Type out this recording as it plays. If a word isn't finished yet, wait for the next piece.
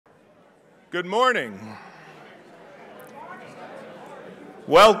Good morning.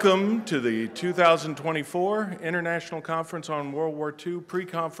 Welcome to the 2024 International Conference on World War II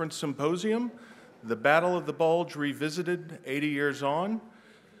Pre-Conference Symposium, The Battle of the Bulge Revisited 80 Years On.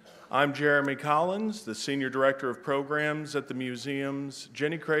 I'm Jeremy Collins, the Senior Director of Programs at the museum's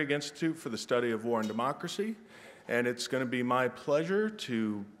Jenny Craig Institute for the Study of War and Democracy, and it's going to be my pleasure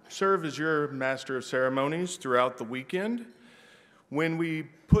to serve as your Master of Ceremonies throughout the weekend. When we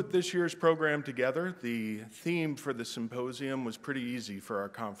put this year's program together, the theme for the symposium was pretty easy for our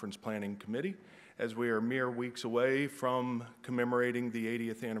conference planning committee, as we are mere weeks away from commemorating the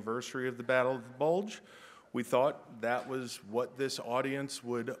 80th anniversary of the Battle of the Bulge. We thought that was what this audience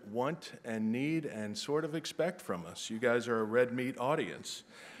would want and need and sort of expect from us. You guys are a red meat audience.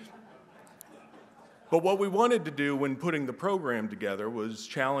 But what we wanted to do when putting the program together was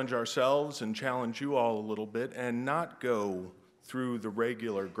challenge ourselves and challenge you all a little bit and not go through the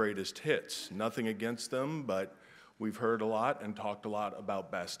regular greatest hits. Nothing against them, but we've heard a lot and talked a lot about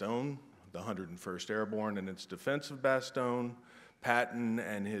Bastogne, the 101st Airborne and its defense of Bastogne, Patton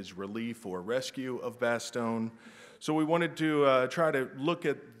and his relief or rescue of Bastogne. So we wanted to try to look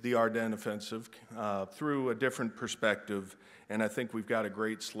at the Ardennes Offensive through a different perspective, and I think we've got a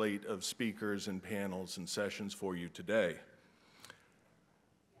great slate of speakers and panels and sessions for you today.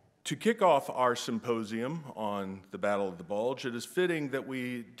 To kick off our symposium on the Battle of the Bulge, it is fitting that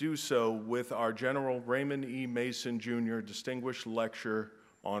we do so with our General Raymond E. Mason, Jr. Distinguished Lecture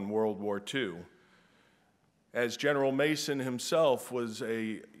on World War II. As General Mason himself was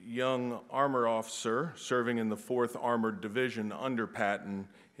a young armor officer serving in the 4th Armored Division under Patton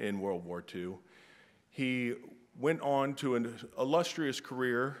in World War II, he went on to an illustrious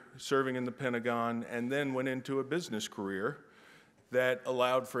career serving in the Pentagon and then went into a business career that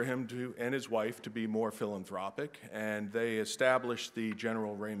allowed for him to, and his wife, to be more philanthropic, and they established the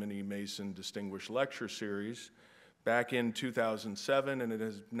General Raymond E. Mason Distinguished Lecture Series back in 2007, and it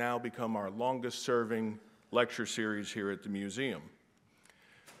has now become our longest-serving lecture series here at the museum.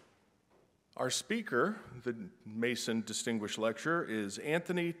 Our speaker, the Mason Distinguished Lecturer, is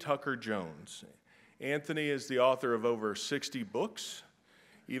Anthony Tucker Jones. Anthony is the author of over 60 books.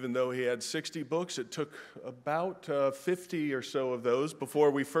 Even though he had 60 books, it took about 50 or so of those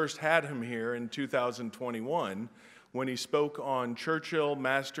before we first had him here in 2021 when he spoke on Churchill,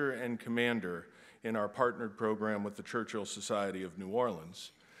 Master and Commander in our partnered program with the Churchill Society of New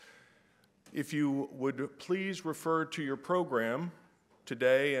Orleans. If you would please refer to your program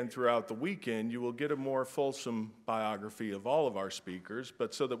today and throughout the weekend, you will get a more fulsome biography of all of our speakers,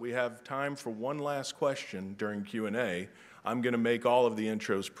 but so that we have time for one last question during Q&A, I'm going to make all of the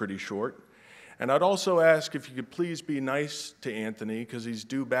intros pretty short. And I'd also ask if you could please be nice to Anthony, because he's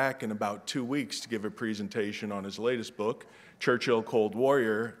due back in about 2 weeks to give a presentation on his latest book, Churchill, Cold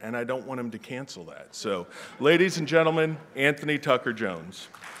Warrior, and I don't want him to cancel that. So, ladies and gentlemen, Anthony Tucker Jones.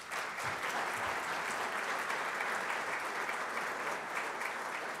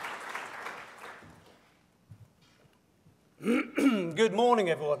 Good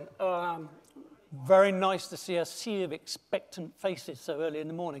morning, everyone. Very nice to see a sea of expectant faces so early in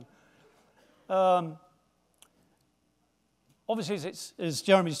the morning. Obviously, as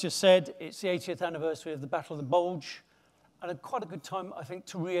Jeremy's just said, it's the 80th anniversary of the Battle of the Bulge, and quite a good time, I think,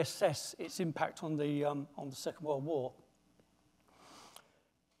 to reassess its impact on the Second World War.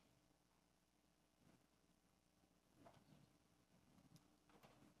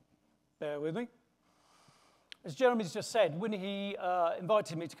 Bear with me. As Jeremy's just said, when he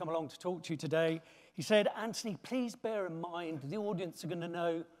invited me to come along to talk to you today, he said, Anthony, please bear in mind the audience are going to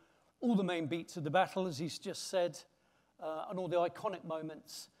know all the main beats of the battle, as he's just said, and all the iconic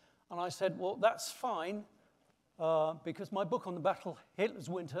moments. And I said, well, that's fine, because my book on the battle, Hitler's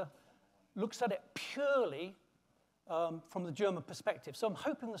Winter, looks at it purely from the German perspective. So I'm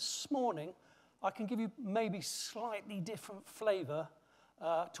hoping this morning I can give you maybe slightly different flavor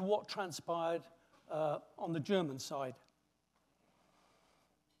to what transpired on the German side.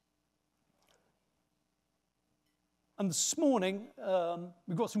 And this morning,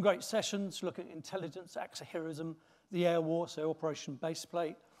 we've got some great sessions looking at intelligence, acts of heroism, the air war, so Operation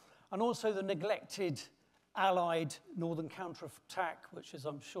Baseplate, and also the neglected Allied northern counterattack, which, as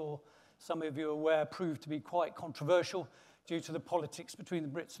I'm sure some of you are aware, proved to be quite controversial due to the politics between the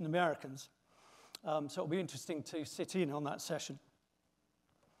Brits and Americans. So it'll be interesting to sit in on that session.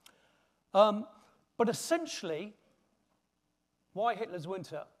 But essentially, why Hitler's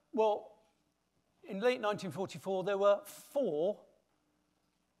Winter? Well, in late 1944, there were 4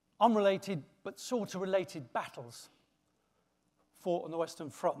 unrelated but sort of related battles fought on the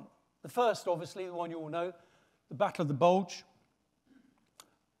Western Front. The first, obviously, the one you all know, the Battle of the Bulge.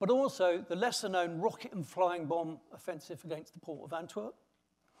 but also the lesser-known rocket and flying bomb offensive against the port of Antwerp,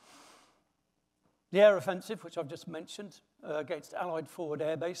 the air offensive, which I've just mentioned, against Allied forward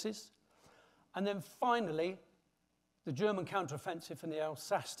air bases, and then finally, the German counteroffensive in the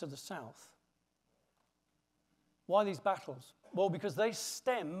Alsace to the south. Why these battles? Well, because they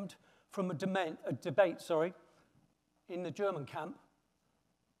stemmed from a debate in the German camp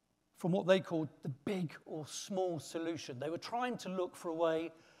from what they called the big or small solution. They were trying to look for a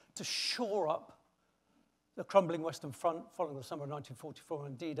way to shore up the crumbling Western Front following the summer of 1944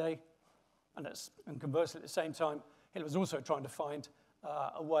 and D-Day. And conversely, at the same time, Hitler was also trying to find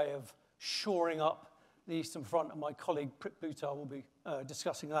a way of shoring up the Eastern Front, and my colleague Prit Buttar will be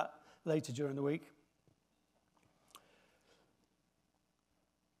discussing that later during the week.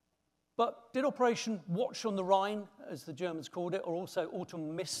 But did Operation Watch on the Rhine, as the Germans called it, or also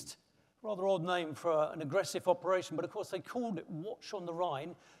Autumn Mist, rather odd name for an aggressive operation, but of course they called it Watch on the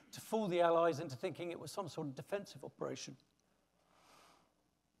Rhine to fool the Allies into thinking it was some sort of defensive operation.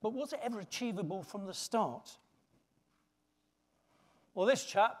 But was it ever achievable from the start? Well, this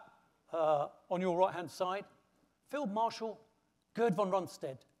chap, on your right-hand side, Field Marshal Gerd von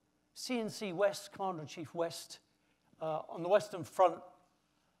Rundstedt, CNC West, Commander-in-Chief West, on the Western Front.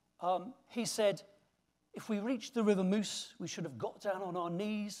 He said, if we reached the River Meuse, we should have got down on our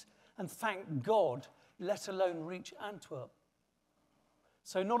knees and thanked God, let alone reach Antwerp.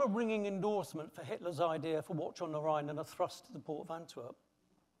 So not a ringing endorsement for Hitler's idea for Watch on the Rhine and a thrust to the port of Antwerp.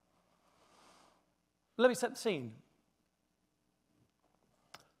 Let me set the scene.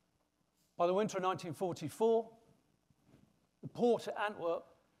 By the winter of 1944, the port at Antwerp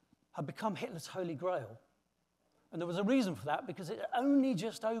had become Hitler's holy grail. And there was a reason for that, because it had only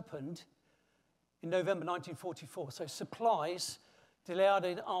just opened in November 1944. So supplies to the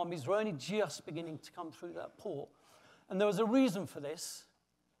Allied armies were only just beginning to come through that port. And there was a reason for this.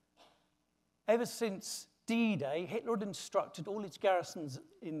 Ever since D-Day, Hitler had instructed all its garrisons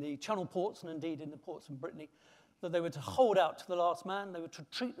in the Channel ports, and indeed in the ports of Brittany, that they were to hold out to the last man. They were to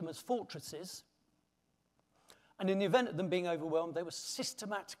treat them as fortresses. And in the event of them being overwhelmed, they were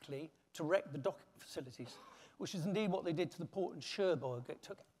systematically to wreck the docking facilities, which is indeed what they did to the port in Cherbourg. It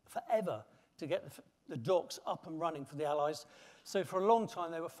took forever to get the docks up and running for the Allies. So for a long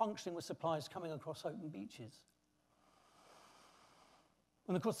time, they were functioning with supplies coming across open beaches.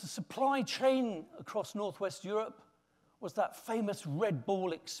 And of course, the supply chain across Northwest Europe was that famous Red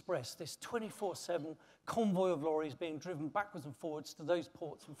Ball Express, this 24/7 convoy of lorries being driven backwards and forwards to those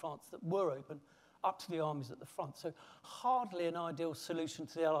ports in France that were open, up to the armies at the front. So hardly an ideal solution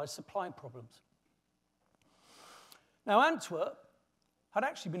to the Allies' supply problems. Now, Antwerp had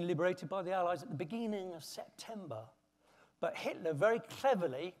actually been liberated by the Allies at the beginning of September, but Hitler very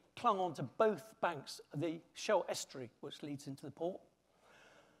cleverly clung on to both banks of the Scheldt estuary, which leads into the port.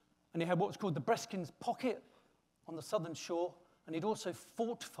 And he had what was called the Breskins Pocket on the southern shore, and he'd also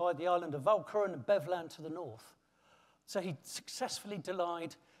fortified the island of Walcheren and Beveland to the north. So he successfully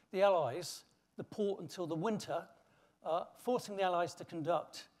denied the Allies the port until the winter, forcing the Allies to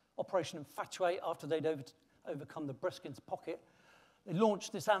conduct Operation Infatuate after they'd overcome the Breskins Pocket. They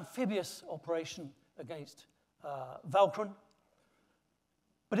launched this amphibious operation against Walcheren.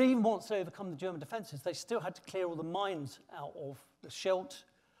 But even once they overcome the German defenses, they still had to clear all the mines out of the Scheldt,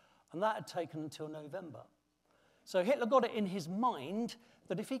 and that had taken until November. So Hitler got it in his mind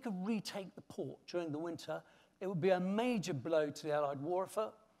that if he could retake the port during the winter, it would be a major blow to the Allied war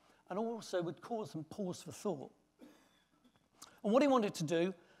effort and also would cause them pause for thought. And what he wanted to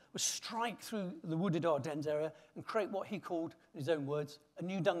do was strike through the wooded Ardennes area and create what he called, in his own words, a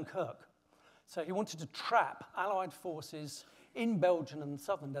new Dunkirk. So he wanted to trap Allied forces in Belgium and the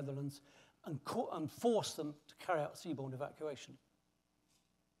southern Netherlands and force them to carry out seaborne evacuation.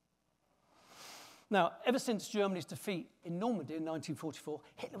 Now, ever since Germany's defeat in Normandy in 1944,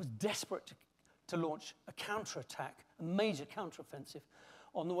 Hitler was desperate to launch a counterattack, a major counteroffensive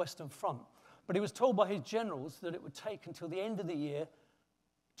on the Western Front. But he was told by his generals that it would take until the end of the year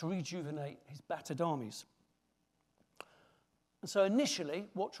to rejuvenate his battered armies. And so initially,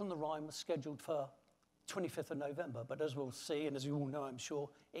 Watch on the Rhine was scheduled for 25th of November, but as we'll see, and as you all know, I'm sure,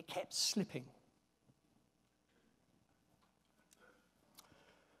 it kept slipping.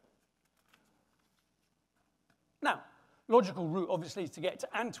 Now, logical route, obviously, to get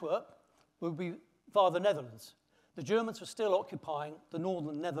to Antwerp would be via the Netherlands. The Germans were still occupying the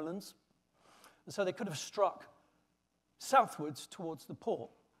northern Netherlands, and so they could have struck southwards towards the port.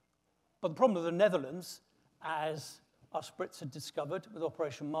 But the problem of the Netherlands, as us Brits had discovered with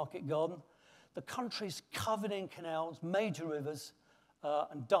Operation Market Garden, the country's covered in canals, major rivers,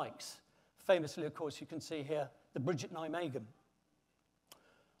 and dikes. Famously, of course, you can see here the bridge at Nijmegen.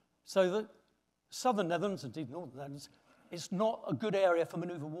 So the southern Netherlands, indeed northern Netherlands, is not a good area for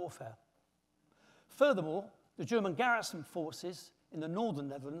maneuver warfare. Furthermore, the German garrison forces in the northern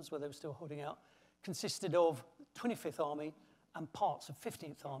Netherlands, where they were still holding out, consisted of 25th Army and parts of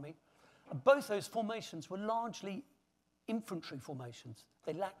 15th Army. And both those formations were largely infantry formations.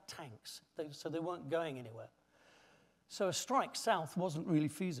 They lacked tanks, so they weren't going anywhere. So a strike south wasn't really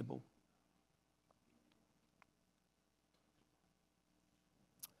feasible.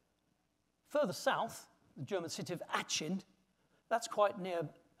 Further south, the German city of Aachen, that's quite near,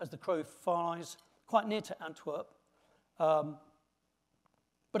 as the crow flies, quite near to Antwerp. But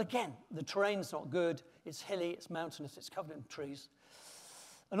again, the terrain's not good. It's hilly, it's mountainous, it's covered in trees.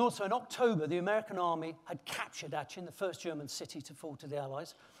 And also in October, the American army had captured Aachen, the first German city to fall to the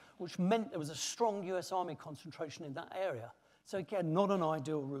Allies, which meant there was a strong US army concentration in that area. So again, not an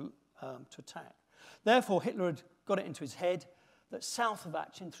ideal route to attack. Therefore, Hitler had got it into his head that south of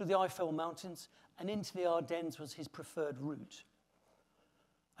Aachen, through the Eifel Mountains and into the Ardennes was his preferred route.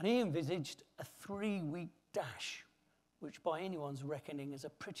 And he envisaged a 3-week dash, which by anyone's reckoning is a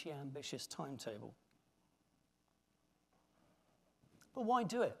pretty ambitious timetable. But why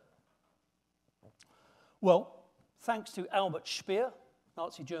do it? Well, thanks to Albert Speer,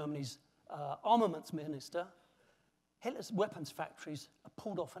 Nazi Germany's armaments minister, Hitler's weapons factories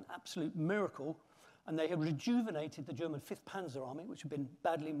pulled off an absolute miracle, and they had rejuvenated the German 5th Panzer Army, which had been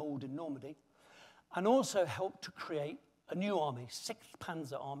badly mauled in Normandy, and also helped to create a new army, 6th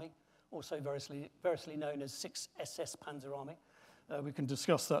Panzer Army, also variously known as 6th SS Panzer Army. We can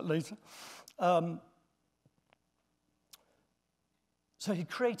discuss that later. So he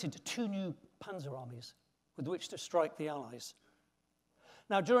created 2 new panzer armies with which to strike the Allies.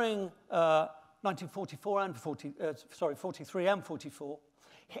 Now, during 1944 and 43 and 44,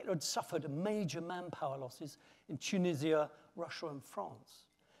 Hitler had suffered major manpower losses in Tunisia, Russia, and France.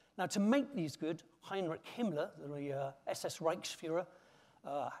 Now, to make these good, Heinrich Himmler, the SS Reichsführer,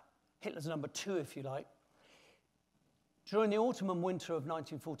 Hitler's number 2, if you like, during the autumn and winter of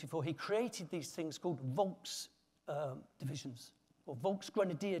 1944, he created these things called Volks divisions, or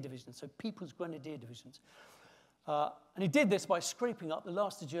Volksgrenadier divisions, so People's Grenadier divisions. And he did this by scraping up the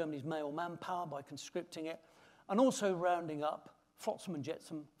last of Germany's male manpower, by conscripting it, and also rounding up flotsam and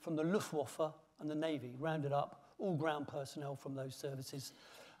jetsam from the Luftwaffe and the Navy, rounded up all ground personnel from those services.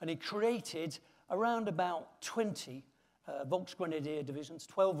 And he created around about 20 Volksgrenadier divisions,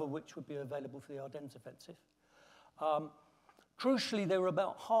 12 of which would be available for the Ardennes Offensive. Crucially, they were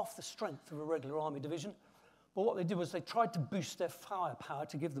about half the strength of a regular army division, but what they did was they tried to boost their firepower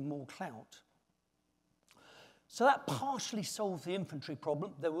to give them more clout. So that partially solved the infantry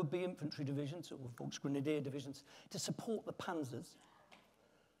problem. There would be infantry divisions, or Volksgrenadier divisions, to support the panzers.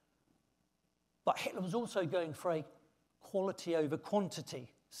 But Hitler was also going for a quality over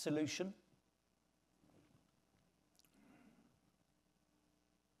quantity solution.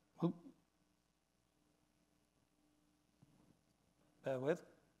 Bear with.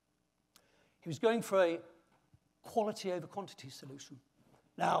 He was going for a quality over quantity solution.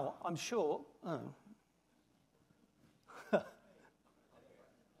 Now, I'm sure...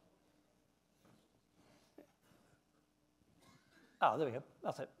 there we go.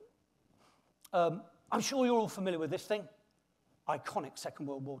 That's it. I'm sure you're all familiar with this thing. Iconic Second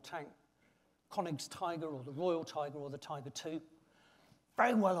World War tank. Koenig's Tiger, or the Royal Tiger, or the Tiger II.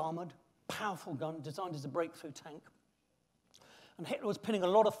 Very well armored, powerful gun, designed as a breakthrough tank. And Hitler was pinning a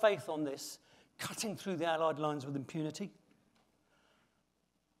lot of faith on this, cutting through the Allied lines with impunity.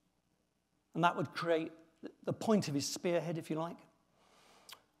 And that would create the point of his spearhead, if you like.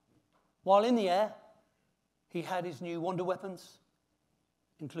 While in the air, he had his new wonder weapons,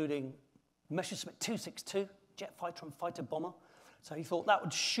 including Messerschmitt 262, jet fighter and fighter bomber. So he thought that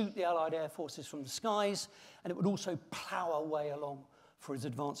would shoot the Allied air forces from the skies, and it would also plow a way along for his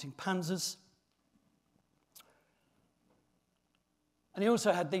advancing panzers. And he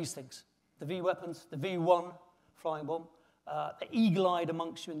also had these things, the V weapons, the V1 flying bomb. The eagle-eyed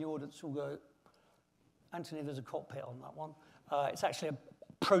amongst you in the audience will go, Anthony, there's a cockpit on that one. It's actually a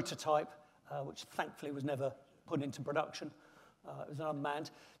prototype, which thankfully was never put into production. It was unmanned.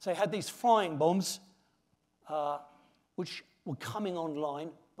 So he had these flying bombs, which were coming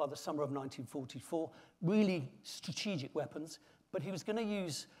online by the summer of 1944, really strategic weapons. But he was going to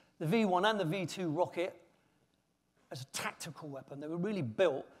use the V1 and the V2 rocket as a tactical weapon. They were really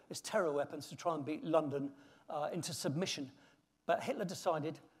built as terror weapons to try and beat London into submission. But Hitler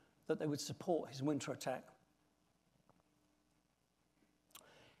decided that they would support his winter attack.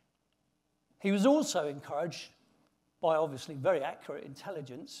 He was also encouraged by obviously very accurate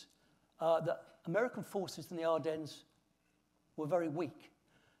intelligence that American forces in the Ardennes were very weak.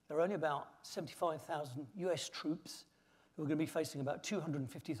 there are only about 75,000 US troops who are going to be facing about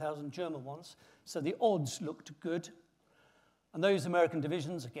 250,000 German ones. So the odds looked good. And those American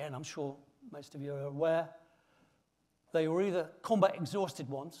divisions, again, I'm sure most of you are aware, they were either combat exhausted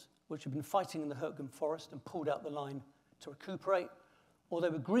ones, which had been fighting in the Hürtgen forest and pulled out the line to recuperate, or they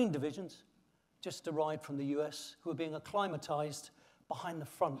were green divisions, just arrived from the US, who were being acclimatized behind the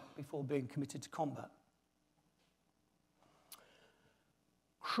front before being committed to combat.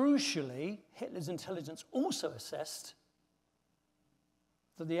 Crucially, Hitler's intelligence also assessed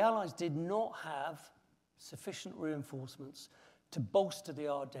that the Allies did not have sufficient reinforcements to bolster the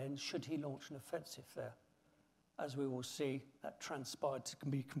Ardennes should he launch an offensive there. As we will see, that transpired to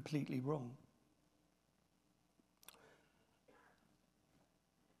be completely wrong.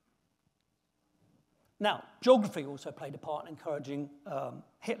 Now, geography also played a part in encouraging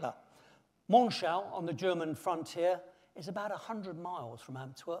Hitler. Monschau on the German frontier is about 100 miles from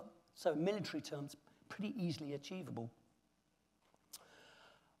Antwerp, so in military terms, pretty easily achievable.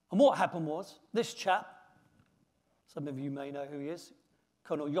 And what happened was, this chap, some of you may know who he is,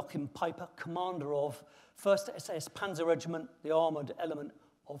 Colonel Joachim Peiper, commander of 1st SS Panzer Regiment, the armoured element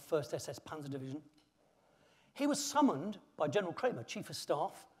of 1st SS Panzer Division. He was summoned by General Kramer, Chief of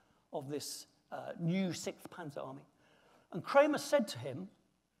Staff of this new 6th Panzer Army. And Kramer said to him,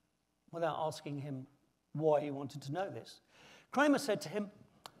 without asking him why he wanted to know this, Kramer said to him,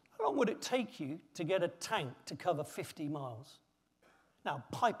 how long would it take you to get a tank to cover 50 miles? Now,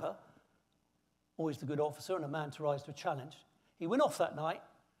 Peiper, always the good officer and a man to rise to a challenge, he went off that night,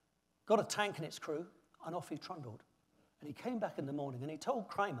 got a tank and its crew, and off he trundled. And he came back in the morning and he told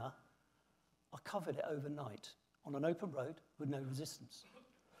Kramer, I covered it overnight on an open road with no resistance.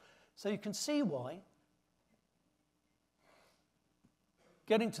 So you can see why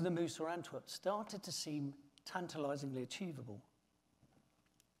getting to the Meuse or Antwerp started to seem tantalizingly achievable.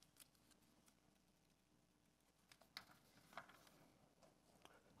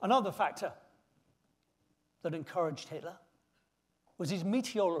 Another factor that encouraged Hitler was his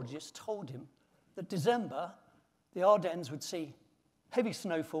meteorologist told him that December, the Ardennes would see heavy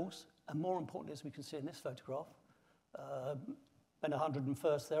snowfalls, and more importantly, as we can see in this photograph, Ben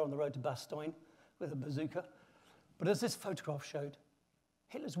 101st there on the road to Bastogne with a bazooka. But as this photograph showed,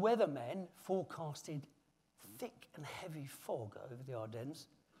 Hitler's weathermen forecasted thick and heavy fog over the Ardennes.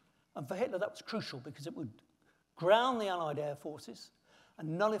 And for Hitler, that was crucial because it would ground the Allied air forces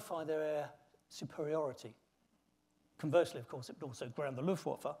and nullify their air superiority. Conversely, of course, it would also ground the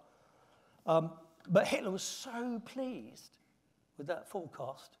Luftwaffe. But Hitler was so pleased with that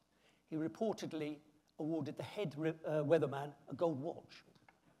forecast, he reportedly awarded the head weatherman a gold watch.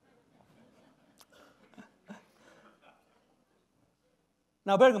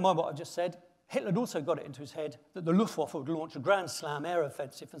 Now, bearing in mind what I just said, Hitler had also got it into his head that the Luftwaffe would launch a Grand Slam air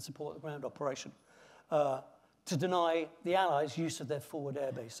offensive and support the ground operation to deny the Allies use of their forward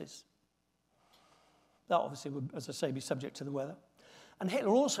air bases. That obviously would, as I say, be subject to the weather. And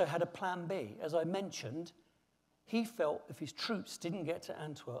Hitler also had a plan B. As I mentioned, he felt if his troops didn't get to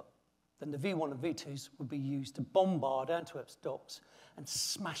Antwerp, then the V1 and V2s would be used to bombard Antwerp's docks and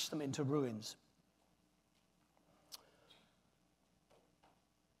smash them into ruins.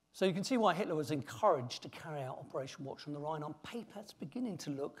 So you can see why Hitler was encouraged to carry out Operation Watch on the Rhine. On paper, it's beginning to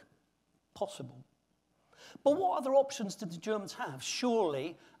look possible. But what other options did the Germans have?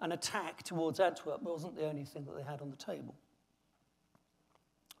 Surely an attack towards Antwerp wasn't the only thing that they had on the table.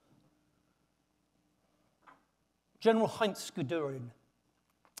 General Heinz Guderian,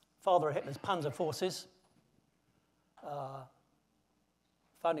 father of Hitler's panzer forces,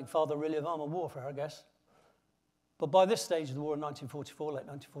 founding father really of armored warfare, I guess. But by this stage of the war in 1944, late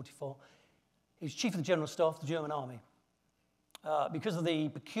 1944, he was chief of the general staff of the German army. Because of the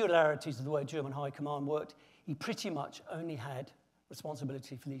peculiarities of the way German high command worked, he pretty much only had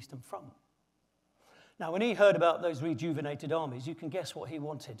responsibility for the Eastern Front. Now, when he heard about those rejuvenated armies, you can guess what he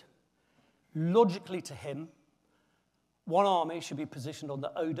wanted. Logically to him, one army should be positioned on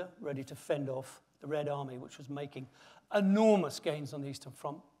the Oder, ready to fend off the Red Army, which was making enormous gains on the Eastern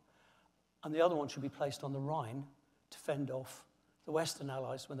Front, and the other one should be placed on the Rhine to fend off the Western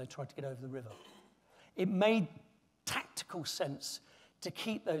Allies when they tried to get over the river. It made tactical sense to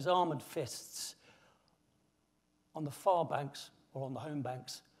keep those armoured fists on the far banks or on the home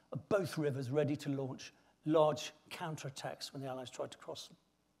banks of both rivers ready to launch large counterattacks when the Allies tried to cross them.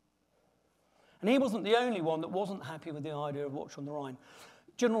 And he wasn't the only one that wasn't happy with the idea of Watch on the Rhine.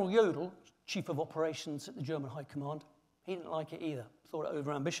 General Jodl, chief of operations at the German High Command, he didn't like it either, thought it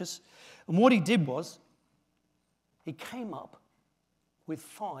overambitious. And what he did was, he came up with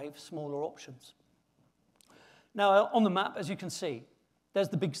 5 smaller options. Now, on the map, as you can see, There's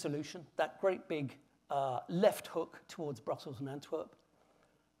the big solution, that great big left hook towards Brussels and Antwerp.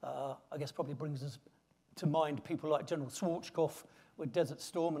 I guess probably brings us to mind people like General Schwarzkopf with Desert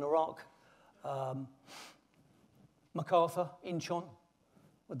Storm in Iraq, MacArthur, Incheon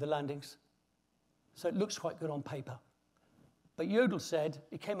with the landings. So it looks quite good on paper. But Jodl said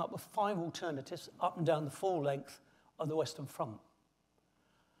he came up with 5 alternatives up and down the full length of the Western Front.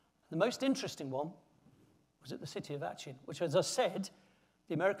 The most interesting one was at the city of Atchin, which, as I said,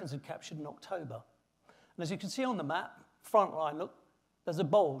 the Americans had captured in October. And as you can see on the map, front line, look, there's a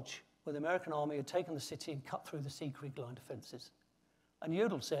bulge where the American army had taken the city and cut through the Sea Creek line defenses. And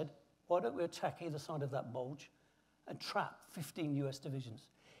Jodl said, why don't we attack either side of that bulge and trap 15 US divisions?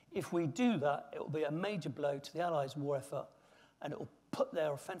 If we do that, it will be a major blow to the Allies' war effort, and it will put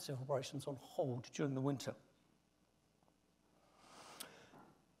their offensive operations on hold during the winter.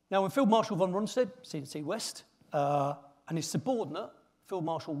 Now, when Field Marshal von Rundstedt, CNC West, and his subordinate, Field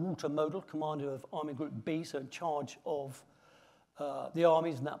Marshal Walter Model, commander of Army Group B, so in charge of the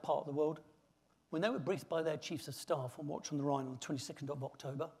armies in that part of the world, when they were briefed by their chiefs of staff on Watch on the Rhine on the 22nd of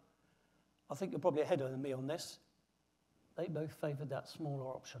October, I think you're probably ahead of me on this, they both favoured that smaller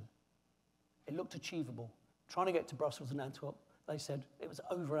option. It looked achievable. Trying to get to Brussels and Antwerp, they said it was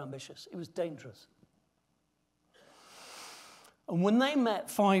overambitious, it was dangerous. And when they met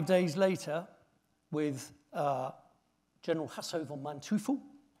 5 days later with General Hasso von Manteuffel,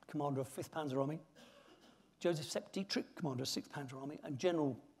 commander of 5th Panzer Army, Joseph Sepp Dietrich, commander of 6th Panzer Army, and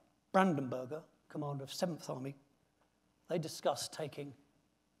General Brandenberger, commander of 7th Army, they discussed taking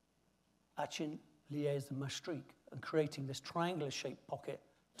Atchin, Liège, and Maastricht and creating this triangular-shaped pocket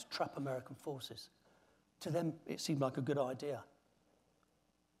to trap American forces. To them, it seemed like a good idea.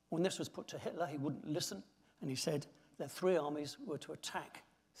 When this was put to Hitler, he wouldn't listen, and he said their 3 armies were to attack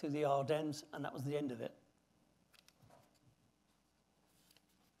through the Ardennes, and that was the end of it.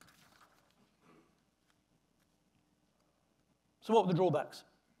 So what were the drawbacks?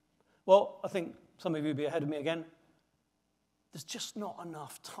 Well, I think some of you will be ahead of me again. There's just not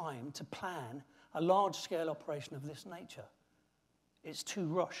enough time to plan a large-scale operation of this nature. It's too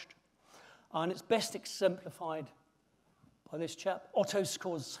rushed. And it's best exemplified by this chap, Otto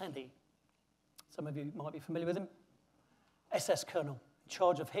Skorzeny. Some of you might be familiar with him. SS colonel, in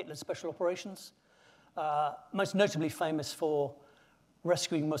charge of Hitler's special operations, most notably famous for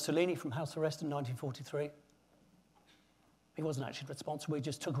rescuing Mussolini from house arrest in 1943. He wasn't actually responsible, he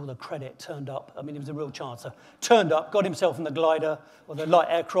just took all the credit, turned up. I mean, he was a real chancer. Turned up, got himself in the glider, or the light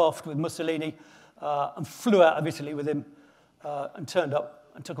aircraft with Mussolini, and flew out of Italy with him, and turned up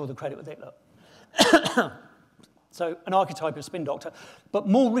and took all the credit with Hitler. So, an archetype of a spin doctor. But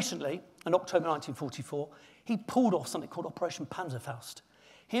more recently, in October 1944, he pulled off something called Operation Panzerfaust.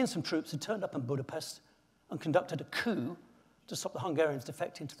 He and some troops had turned up in Budapest and conducted a coup to stop the Hungarians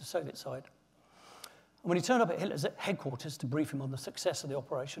defecting to the Soviet side. And when he turned up at Hitler's headquarters to brief him on the success of the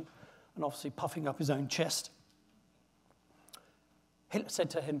operation, and obviously puffing up his own chest, Hitler said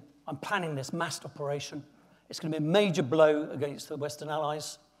to him, I'm planning this massed operation. It's going to be a major blow against the Western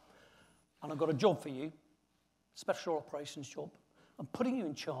Allies, and I've got a job for you, special operations job. I'm putting you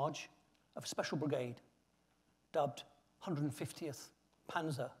in charge of a special brigade dubbed 150th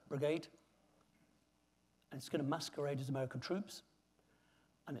Panzer Brigade, and it's going to masquerade as American troops,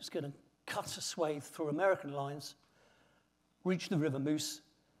 and it's going to cut a swathe through American lines, reach the River Moose,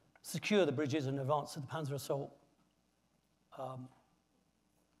 secure the bridges in advance of the Panzer assault.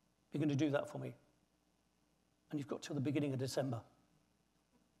 You're going to do that for me. And you've got till the beginning of December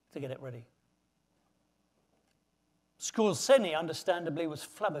to get it ready. Skorzeny, understandably, was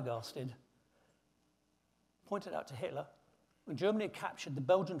flabbergasted. Pointed out to Hitler, when Germany had captured the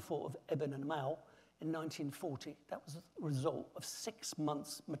Belgian fort of Eben-en-Mal in 1940, that was a result of 6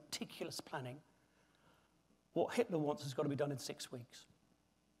 months' meticulous planning. What Hitler wants has got to be done in 6 weeks.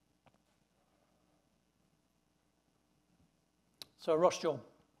 So a rush job.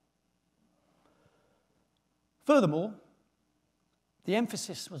 Furthermore, the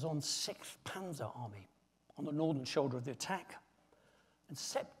emphasis was on 6th Panzer Army, on the northern shoulder of the attack. And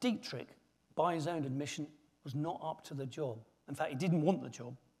Sepp Dietrich, by his own admission, was not up to the job. In fact, he didn't want the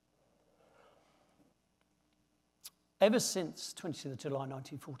job. Ever since 20th of July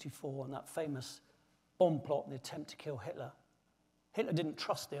 1944 and that famous bomb plot and the attempt to kill Hitler, Hitler didn't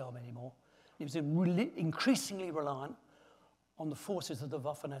trust the army anymore. He was increasingly reliant on the forces of the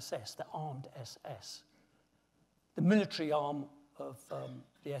Waffen-SS, the armed SS. The military arm of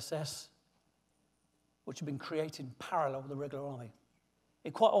the SS, which had been created in parallel with the regular army.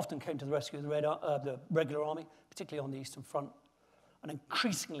 It quite often came to the rescue of the regular army, particularly on the Eastern Front. And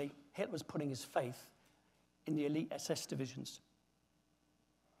increasingly, Hitler was putting his faith in the elite SS divisions.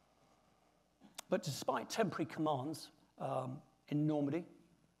 But despite temporary commands in Normandy,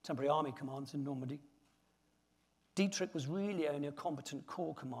 temporary army commands in Normandy, Dietrich was really only a competent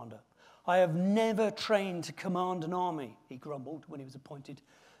corps commander. I have never trained to command an army, he grumbled when he was appointed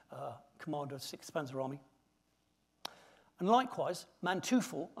commander of 6th Panzer Army. And likewise,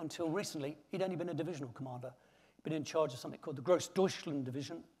 Manteuffel, until recently, he'd only been a divisional commander. He'd been in charge of something called the Grossdeutschland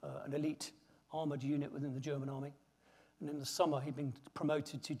Division, an elite armoured unit within the German army. And in the summer, he'd been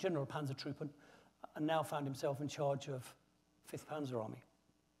promoted to General Panzertruppen and now found himself in charge of 5th Panzer Army.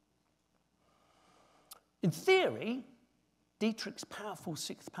 In theory, Dietrich's powerful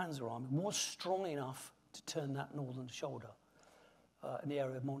 6th Panzer Army was strong enough to turn that northern shoulder in the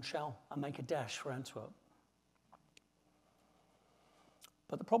area of Montchal and make a dash for Antwerp.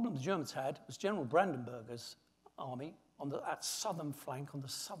 But the problem the Germans had was General Brandenberger's army on that southern flank, on the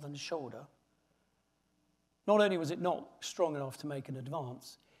southern shoulder. Not only was it not strong enough to make an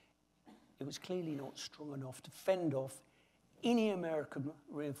advance, it was clearly not strong enough to fend off any American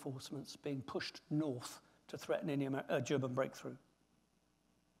reinforcements being pushed north to threaten any German breakthrough.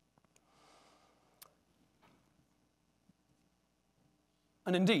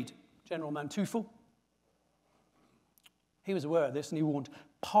 And indeed, General Manteuffel, he was aware of this and he warned,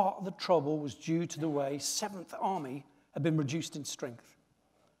 part of the trouble was due to the way 7th Army had been reduced in strength.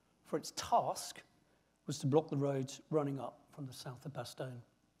 For its task was to block the roads running up from the south of Bastogne.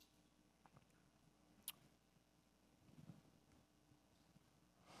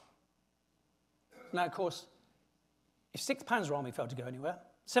 Now, of course, if 6th Panzer Army failed to go anywhere,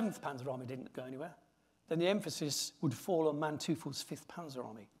 7th Panzer Army didn't go anywhere, then the emphasis would fall on Manteuffel's 5th Panzer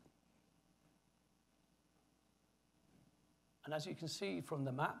Army. And as you can see from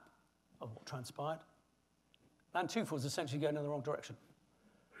the map of what transpired, Manteuffel was essentially going in the wrong direction.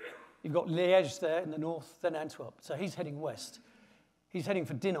 You've got Liège there in the north, then Antwerp. So he's heading west. He's heading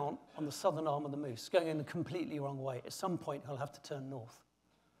for Dinant on the southern arm of the Meuse, going in the completely wrong way. At some point, he'll have to turn north.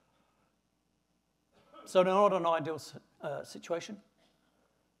 So not an ideal situation.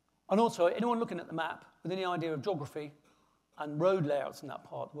 And also, anyone looking at the map with any idea of geography and road layouts in that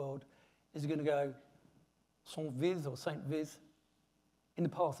part of the world is going to go Saint-Vith or Saint-Vith in the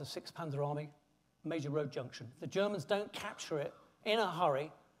path of 6th Panzer Army, major road junction. If the Germans don't capture it in a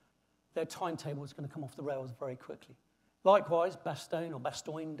hurry, their timetable is going to come off the rails very quickly. Likewise, Bastogne or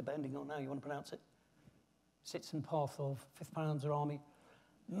Bastogne, depending on how you want to pronounce it, sits in the path of 5th Panzer Army.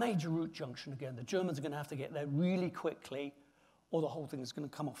 Major route junction again. The Germans are going to have to get there really quickly or the whole thing is going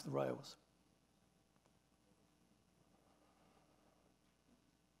to come off the rails.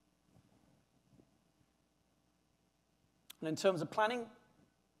 And in terms of planning,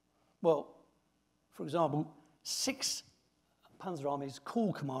 well, for example, 6 Panzer Army's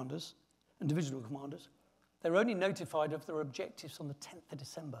corps commanders and divisional commanders, they were only notified of their objectives on the 10th of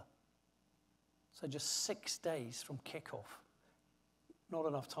December. So just 6 days from kickoff. Not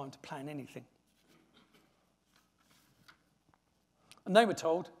enough time to plan anything. And they were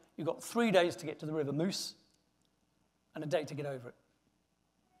told, you've got 3 days to get to the River Meuse and a day to get over it.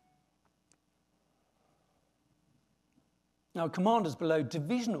 Now, commanders below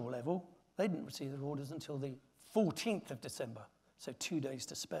divisional level, they didn't receive their orders until the 14th of December, so 2 days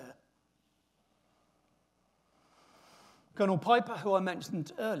to spare. Colonel Piper, who I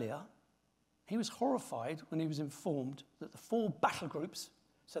mentioned earlier, he was horrified when he was informed that the 4 battle groups,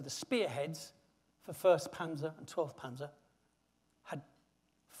 so the spearheads for 1st Panzer and 12th Panzer, had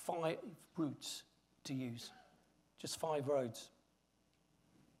 5 routes to use, just 5 roads.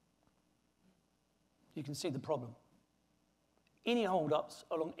 You can see the problem. Any hold-ups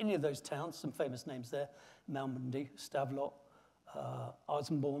along any of those towns, some famous names there, Malmedy, Stavelot,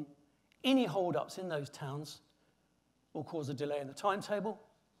 Eisenborn, any hold-ups in those towns will cause a delay in the timetable.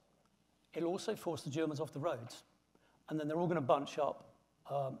 It'll also force the Germans off the roads. And then they're all going to bunch up,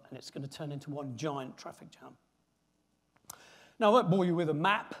 and it's going to turn into one giant traffic jam. Now, I won't bore you with a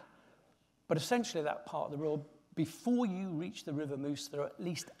map, but essentially that part of the road, before you reach the River Meuse, there are at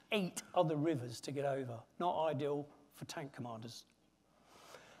least 8 other rivers to get over. Not ideal for tank commanders.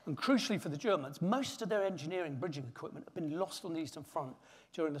 And crucially for the Germans, most of their engineering bridging equipment had been lost on the Eastern Front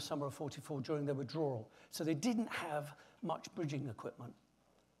during the summer of '44, during their withdrawal. So they didn't have much bridging equipment.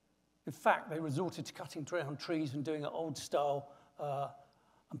 In fact, they resorted to cutting down trees and doing it old style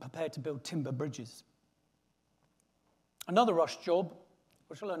and prepared to build timber bridges. Another rush job,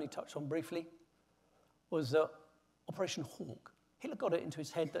 which I'll only touch on briefly, was Operation Hawk. Hitler got it into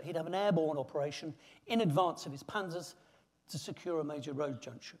his head that he'd have an airborne operation in advance of his panzers to secure a major road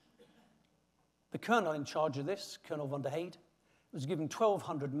junction. The colonel in charge of this, Colonel von der Heyde, was given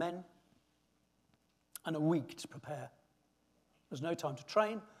 1,200 men and a week to prepare. There was no time to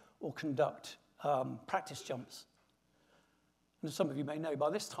train or conduct practice jumps. And as some of you may know, by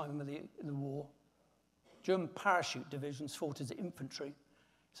this time in the war, German parachute divisions fought as infantry,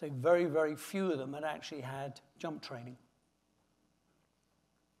 so very, very few of them had actually had jump training.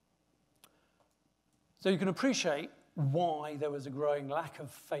 So you can appreciate why there was a growing lack of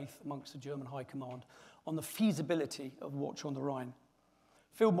faith amongst the German High Command on the feasibility of Watch on the Rhine.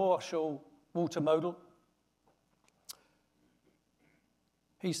 Field Marshal Walter Model,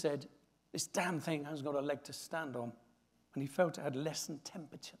 he said, "This damn thing hasn't got a leg to stand on," and he felt it had less than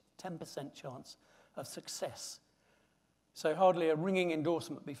 10% chance of success. So hardly a ringing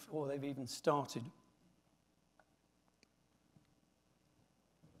endorsement before they've even started.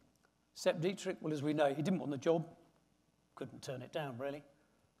 Sepp Dietrich, well, as we know, he didn't want the job. Couldn't turn it down, really.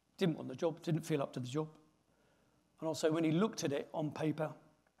 Didn't want the job, didn't feel up to the job. And also, when he looked at it on paper,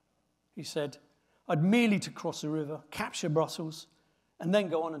 he said, "I'd merely to cross the river, capture Brussels, and then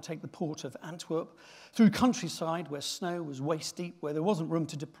go on and take the port of Antwerp through countryside where snow was waist deep, where there wasn't room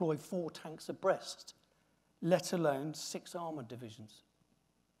to deploy 4 tanks abreast, let alone 6 armoured divisions."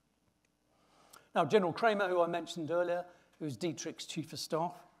 Now, General Kramer, who I mentioned earlier, who was Dietrich's chief of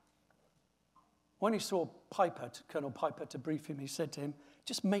staff, when he saw Colonel Piper, to brief him, he said to him,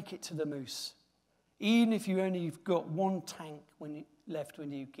 "Just make it to the Moose, even if you only got 1 tank left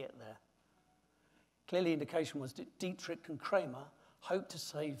when you get there." Clearly, indication was that Dietrich and Kramer hoped to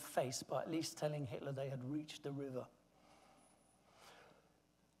save face by at least telling Hitler they had reached the river.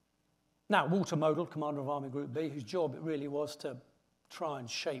 Now, Walter Model, commander of Army Group B, whose job it really was to try and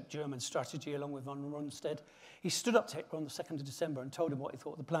shape German strategy along with von Rundstedt, he stood up to Hitler on the 2nd of December and told him what he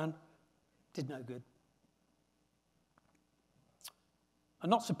thought of the plan. Did no good. And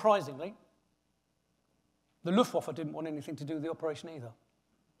not surprisingly, the Luftwaffe didn't want anything to do with the operation either.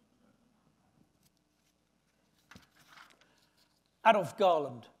 Adolf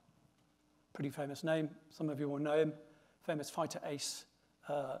Garland, pretty famous name. Some of you will know him. Famous fighter ace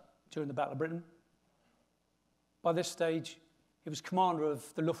during the Battle of Britain. By this stage, he was commander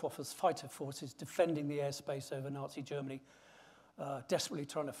of the Luftwaffe's fighter forces defending the airspace over Nazi Germany, desperately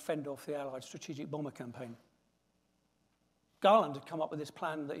trying to fend off the Allied strategic bomber campaign. Garland had come up with this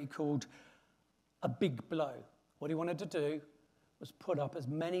plan that he called a big blow. What he wanted to do was put up as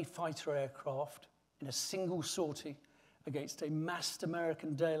many fighter aircraft in a single sortie against a massed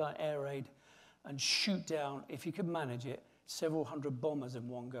American daylight air raid and shoot down, if he could manage it, several hundred bombers in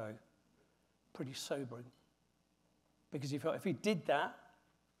one go. Pretty sobering. Because he felt if he did that,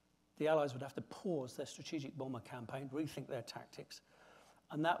 the Allies would have to pause their strategic bomber campaign, rethink their tactics,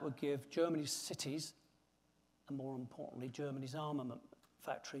 and that would give Germany's cities, and more importantly, Germany's armament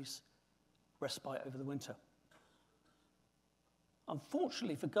factories, respite over the winter.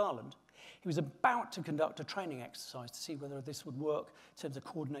 Unfortunately for Garland, he was about to conduct a training exercise to see whether this would work in terms of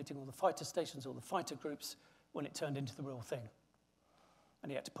coordinating all the fighter stations, all the fighter groups, when it turned into the real thing.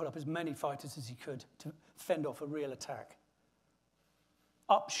 And he had to put up as many fighters as he could to fend off a real attack.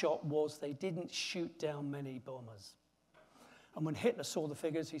 Upshot was they didn't shoot down many bombers. And when Hitler saw the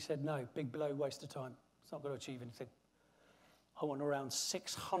figures, he said, "No, big blow, waste of time. It's not going to achieve anything. I want around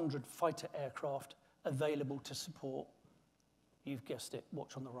 600 fighter aircraft available to support," you've guessed it,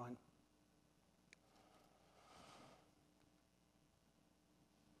 Watch on the Rhine.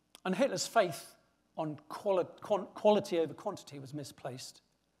 And Hitler's faith on quality over quantity was misplaced.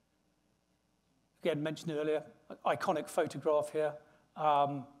 Again, mentioned earlier, iconic photograph here.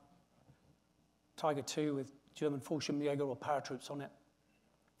 Tiger II with German Fallschirmjäger or paratroops on it.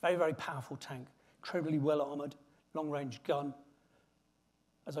 Very, very powerful tank, incredibly well armored, long-range gun.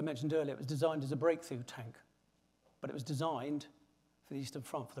 As I mentioned earlier, it was designed as a breakthrough tank, but it was designed for the Eastern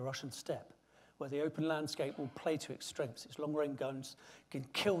Front, for the Russian steppe, where the open landscape will play to its strengths. Its long-range guns can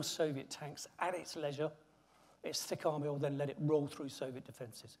kill Soviet tanks at its leisure. Its thick army will then let it roll through Soviet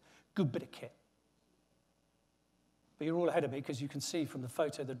defenses. Good bit of kit. But you're all ahead of me because you can see from the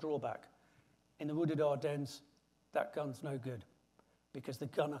photo the drawback. In the wooded Ardennes, that gun's no good because the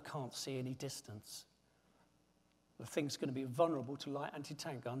gunner can't see any distance. The thing's going to be vulnerable to light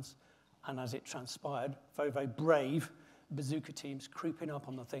anti-tank guns, and as it transpired, very, very brave bazooka teams creeping up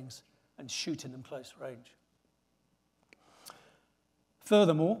on the things and shooting them close range.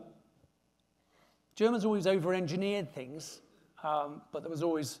 Furthermore, Germans always over-engineered things, but there was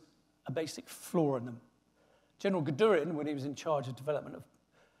always a basic flaw in them. General Guderian, when he was in charge of development of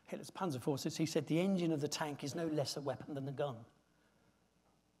Hitler's panzer forces, he said the engine of the tank is no less a weapon than the gun.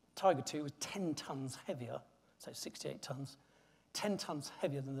 Tiger II was 10 tons heavier, so 68 tons, 10 tons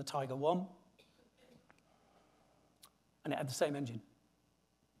heavier than the Tiger I, and it had the same engine.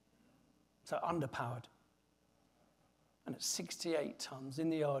 So underpowered. And at 68 tons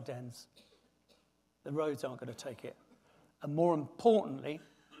in the Ardennes, The roads aren't going to take it. And more importantly,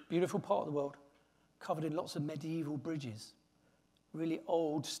 beautiful part of the world, covered in lots of medieval bridges, really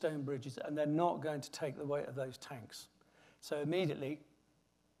old stone bridges, and they're not going to take the weight of those tanks. So immediately,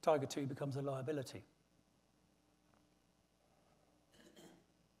 Tiger II becomes a liability.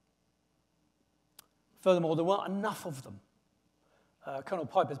 Furthermore, there weren't enough of them. Colonel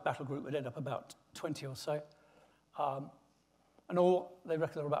Piper's battle group would end up about 20 or so. And all, they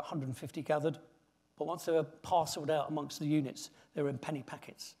reckon there were about 150 gathered. But once they were parceled out amongst the units, they were in penny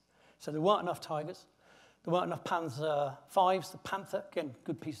packets. So there weren't enough Tigers. There weren't enough Panzer Vs, the Panther, again,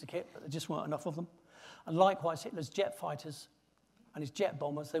 good piece of kit, but there just weren't enough of them. And likewise, Hitler's jet fighters and his jet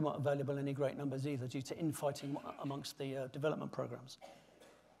bombers, they weren't available in any great numbers either due to infighting amongst the development programs.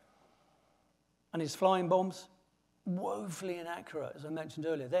 And his flying bombs, woefully inaccurate, as I mentioned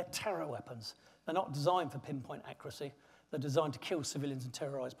earlier. They're terror weapons. They're not designed for pinpoint accuracy. They're designed to kill civilians and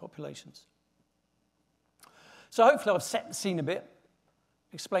terrorize populations. So hopefully I've set the scene a bit,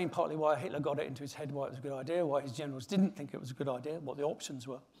 explained partly why Hitler got it into his head, why it was a good idea, why his generals didn't think it was a good idea, what the options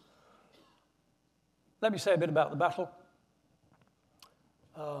were. Let me say a bit about the battle.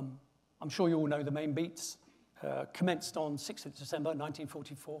 I'm sure you all know the main beats. Commenced on 6th of December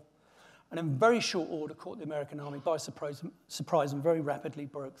 1944, and in very short order caught the American army by surprise and very rapidly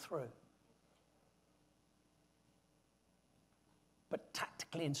broke through. But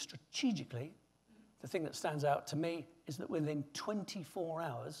tactically and strategically, the thing that stands out to me is that within 24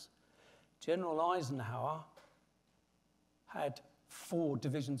 hours, General Eisenhower had 4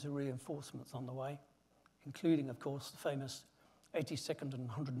 divisions of reinforcements on the way, including, of course, the famous 82nd and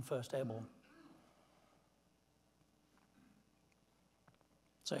 101st Airborne.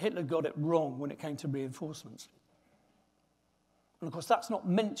 So Hitler got it wrong when it came to reinforcements. And of course, that's not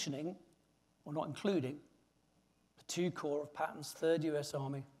mentioning, or not including, the 2 corps of Patton's 3rd US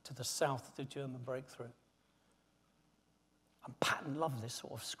Army to the south of the German breakthrough. And Patton loved this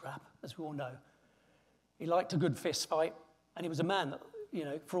sort of scrap, as we all know. He liked a good fist fight, and he was a man that, you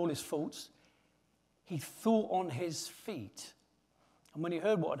know, for all his faults, he thought on his feet. And when he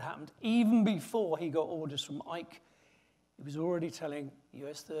heard what had happened, even before he got orders from Ike, he was already telling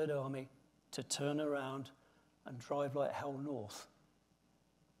US 3rd Army to turn around and drive like hell north.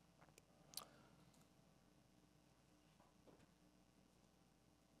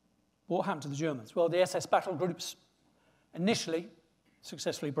 What happened to the Germans? Well, the SS battle groups initially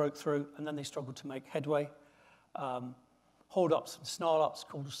successfully broke through, and then they struggled to make headway. Hold-ups and snarl-ups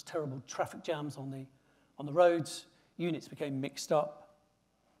caused terrible traffic jams on the roads. Units became mixed up.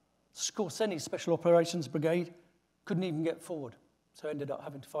 Scorseni's Special Operations Brigade couldn't even get forward, so ended up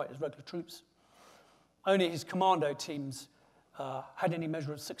having to fight as regular troops. Only his commando teams had any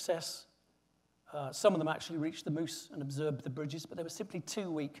measure of success. Some of them actually reached the Moose and observed the bridges, but they were simply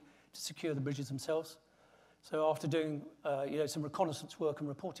too weak to secure the bridges themselves. So after doing some reconnaissance work and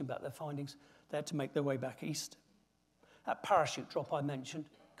reporting back their findings, they had to make their way back east. That parachute drop I mentioned,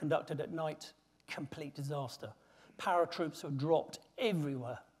 conducted at night, complete disaster. Paratroops were dropped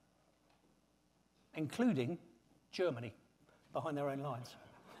everywhere, including Germany, behind their own lines.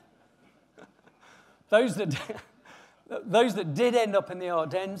 Those that did end up in the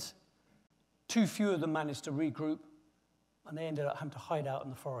Ardennes, too few of them managed to regroup, and they ended up having to hide out in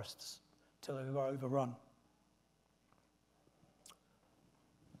the forests till they were overrun.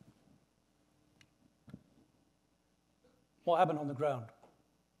 What happened on the ground?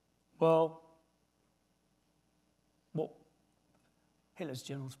 Well, what Hitler's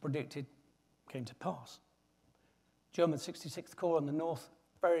generals predicted came to pass. German 66th Corps on the north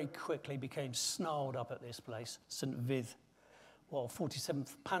very quickly became snarled up at this place, St. Vith, while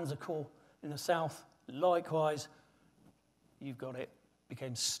 47th Panzer Corps in the south, likewise, you've got it,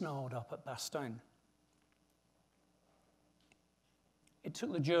 became snarled up at Bastogne. It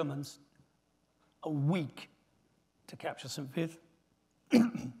took the Germans a week to capture St. Vith.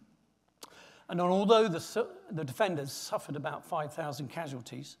 And although the defenders suffered about 5,000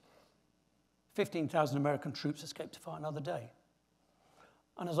 casualties, 15,000 American troops escaped to fight another day.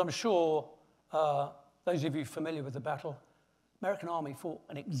 And as I'm sure those of you familiar with the battle, American Army fought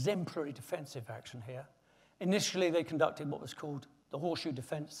an exemplary defensive action here. Initially, they conducted what was called the Horseshoe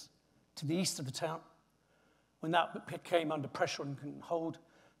Defense to the east of the town. When that came under pressure and couldn't hold,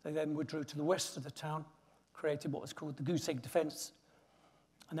 they then withdrew to the west of the town, created what was called the Goose Egg Defense.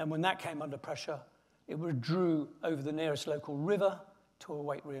 And then when that came under pressure, it withdrew over the nearest local river to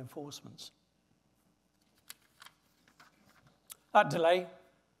await reinforcements. That delay,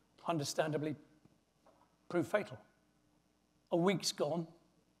 understandably, proved fatal. A week's gone,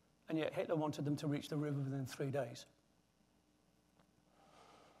 and yet Hitler wanted them to reach the river within 3 days.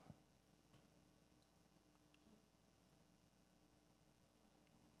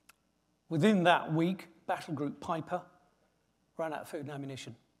 Within that week, Battle Group Piper ran out of food and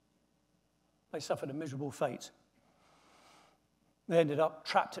ammunition. They suffered a miserable fate. They ended up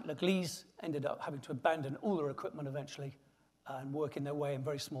trapped at L'Église, ended up having to abandon all their equipment eventually and working their way in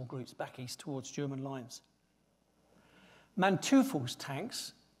very small groups back east towards German lines. Manteufel's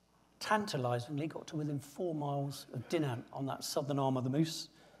tanks tantalizingly got to within 4 miles of Dinant on that southern arm of the Meuse.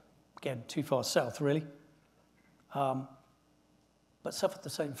 Again, too far south, really. But suffered the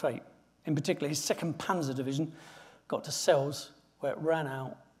same fate. In particular, his 2nd Panzer Division got to Celles, where it ran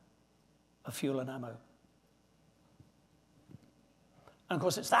out of fuel and ammo. And of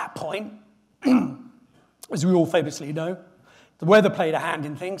course, it's that point, as we all famously know, the weather played a hand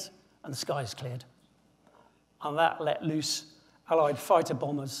in things, and the skies cleared. And that let loose Allied fighter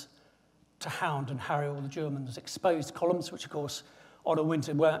bombers to hound and harry all the Germans' exposed columns, which, of course, on a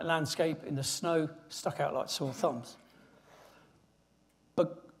winter landscape in the snow, stuck out like sore thumbs.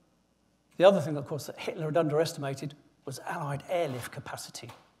 But the other thing, of course, that Hitler had underestimated was Allied airlift capacity.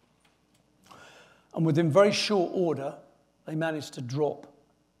 And within very short order, they managed to drop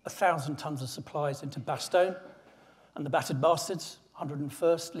 1,000 tons of supplies into Bastogne, and the battered bastards,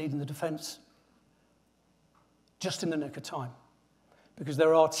 101st, leading the defence, just in the nick of time, because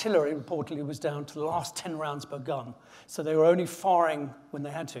their artillery reportedly was down to the last 10 rounds per gun, so they were only firing when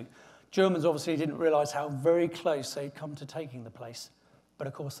they had to. Germans obviously didn't realise how very close they'd come to taking the place, but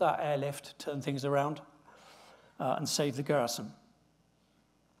of course that airlift turned things around and saved the garrison,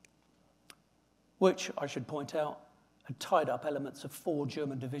 which, I should point out, had tied up elements of 4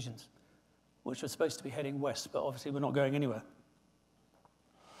 German divisions, which were supposed to be heading west, but obviously were not going anywhere.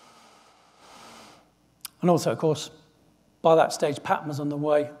 And also, of course, by that stage, Patton was on the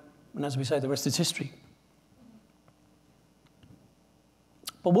way, and as we say, the rest is history.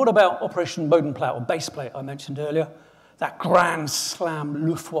 But what about Operation Bodenplatte, or Baseplate, I mentioned earlier? That grand slam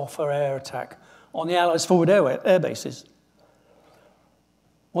Luftwaffe air attack on the Allies' forward air bases.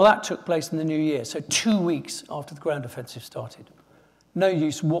 Well, that took place in the new year, so 2 weeks after the ground offensive started. No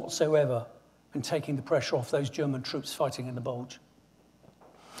use whatsoever in taking the pressure off those German troops fighting in the Bulge.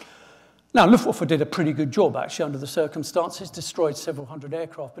 Now, Luftwaffe did a pretty good job, actually, under the circumstances, destroyed several hundred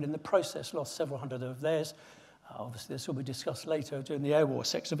aircraft, but in the process lost several hundred of theirs. Obviously, this will be discussed later during the air war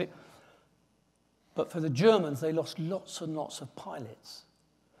section of it. But for the Germans, they lost lots and lots of pilots.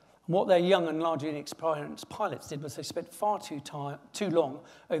 And what their young and largely inexperienced pilots did was they spent far too long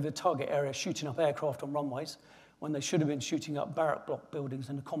over the target area shooting up aircraft on runways when they should have been shooting up barrack block buildings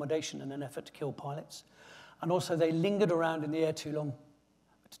and accommodation in an effort to kill pilots. And also, they lingered around in the air too long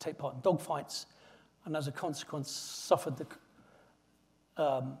to take part in dogfights, and as a consequence, suffered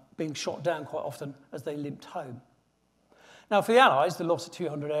being shot down quite often as they limped home. Now, for the Allies, the loss of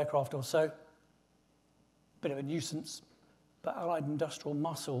 200 aircraft or so, a bit of a nuisance, but Allied industrial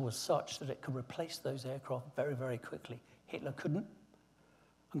muscle was such that it could replace those aircraft very, very quickly. Hitler couldn't.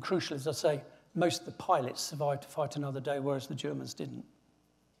 And crucially, as I say, most of the pilots survived to fight another day, whereas the Germans didn't.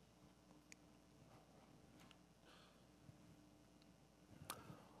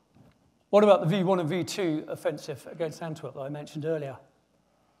 What about the V1 and V2 offensive against Antwerp that I mentioned earlier?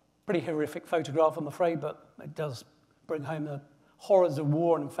 Pretty horrific photograph, I'm afraid, but it does bring home the horrors of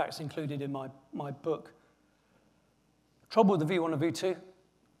war, and in fact, it's included in my book. Trouble with the V1 and V2,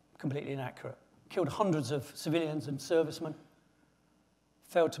 completely inaccurate. Killed hundreds of civilians and servicemen,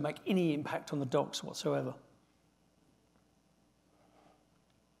 failed to make any impact on the docks whatsoever.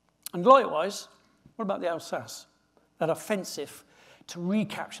 And likewise, what about the Alsace? That offensive to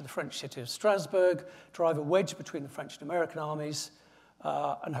recapture the French city of Strasbourg, drive a wedge between the French and American armies,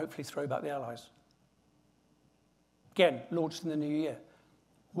 and hopefully throw back the Allies. Again, launched in the new year.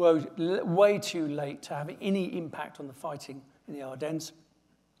 Way too late to have any impact on the fighting in the Ardennes.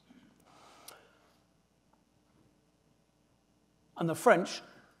 And the French,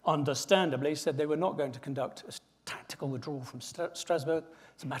 understandably, said they were not going to conduct a tactical withdrawal from Strasbourg.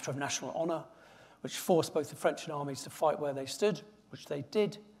 It's a matter of national honor, which forced both the French and armies to fight where they stood, which they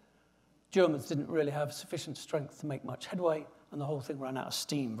did. Germans didn't really have sufficient strength to make much headway, and the whole thing ran out of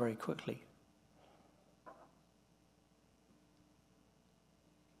steam very quickly.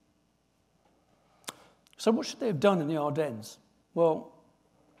 So what should they have done in the Ardennes? Well,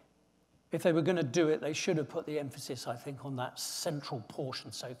 if they were going to do it, they should have put the emphasis, I think, on that central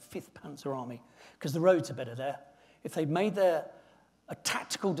portion, so 5th Panzer Army, because the roads are better there. If they'd made a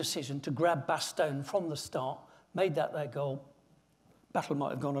tactical decision to grab Bastogne from the start, made that their goal, battle might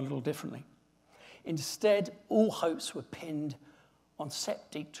have gone a little differently. Instead, all hopes were pinned on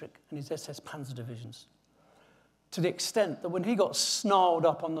Sepp Dietrich and his SS Panzer divisions, to the extent that when he got snarled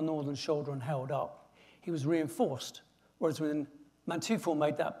up on the northern shoulder and held up, he was reinforced, whereas when Manteuffel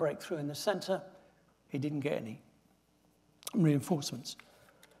made that breakthrough in the center. He didn't get any reinforcements.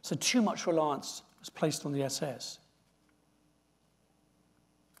 So too much reliance was placed on the SS.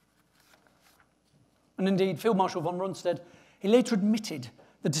 And indeed, Field Marshal von Rundstedt, he later admitted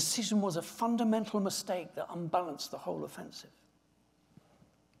the decision was a fundamental mistake that unbalanced the whole offensive.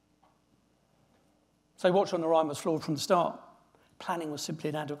 So Watch on the Rhine was flawed from the start. Planning was simply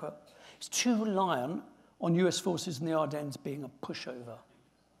inadequate. It's too reliant on US forces in the Ardennes being a pushover.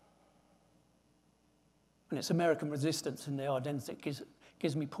 And it's American resistance in the Ardennes that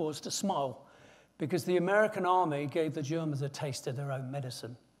gives me pause to smile, because the American army gave the Germans a taste of their own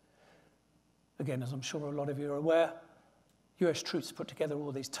medicine. Again, as I'm sure a lot of you are aware, US troops put together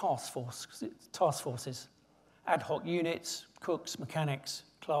all these task forces, ad hoc units, cooks, mechanics,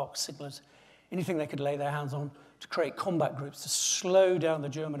 clerks, signalers, anything they could lay their hands on to create combat groups to slow down the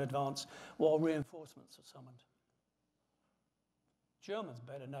German advance while reinforcements are summoned. Germans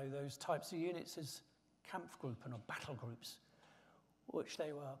better know those types of units as Kampfgruppen or battle groups, which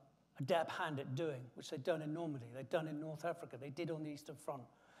they were a dab hand at doing, which they'd done in Normandy, they'd done in North Africa, they did on the Eastern Front.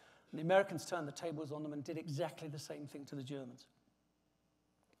 And the Americans turned the tables on them and did exactly the same thing to the Germans.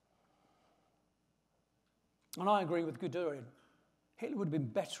 And I agree with Guderian. Hitler would have been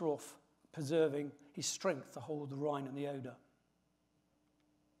better off preserving his strength to hold the Rhine and the Oder,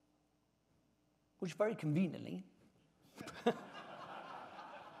 which very conveniently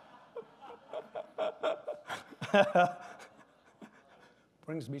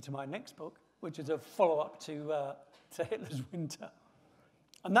brings me to my next book, which is a follow-up to Hitler's Winter.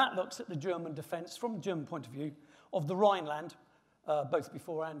 And that looks at the German defense, from the German point of view, of the Rhineland, both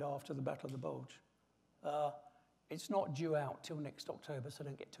before and after the Battle of the Bulge. It's not due out till next October, so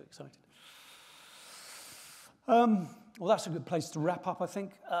don't get too excited. Well, that's a good place to wrap up, I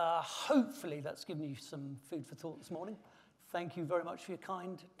think. Hopefully that's given you some food for thought this morning. Thank you very much for your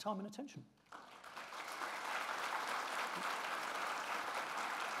kind time and attention.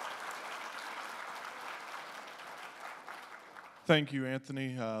 Thank you,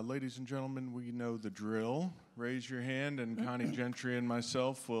 Anthony. Ladies and gentlemen, we know the drill. Raise your hand, and Connie Gentry and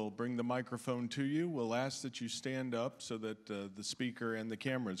myself will bring the microphone to you. We'll ask that you stand up so that the speaker and the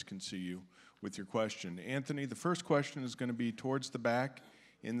cameras can see you with your question. Anthony, the first question is going to be towards the back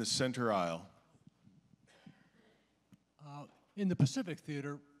in the center aisle. In the Pacific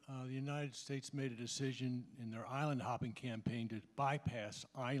Theater, the United States made a decision in their island hopping campaign to bypass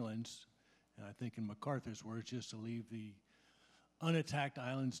islands, and I think in MacArthur's words, just to leave the unattacked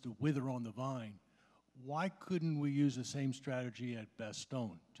islands to wither on the vine. Why couldn't we use the same strategy at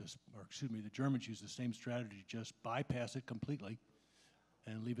Bastogne? The Germans used the same strategy, just bypass it completely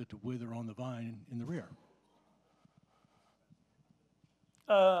and leave it to wither on the vine in the rear.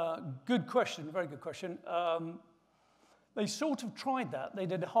 Good question, very good question. They sort of tried that. They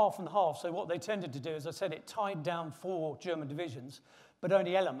did half and half. So what they tended to do, as I said, it tied down 4 German divisions, but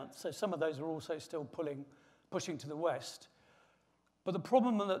only elements. So some of those are also still pushing to the west. But the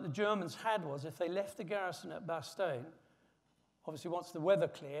problem that the Germans had was if they left the garrison at Bastogne, obviously once the weather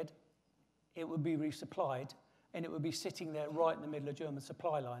cleared, it would be resupplied, and it would be sitting there right in the middle of German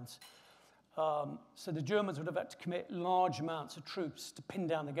supply lines. So the Germans would have had to commit large amounts of troops to pin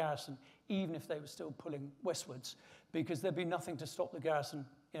down the garrison, even if they were still pulling westwards, because there'd be nothing to stop the garrison,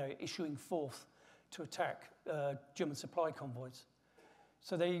 issuing forth to attack German supply convoys.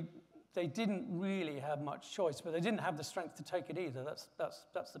 So they didn't really have much choice, but they didn't have the strength to take it either.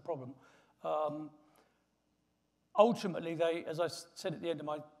 That's the problem. Ultimately, as I said at the end of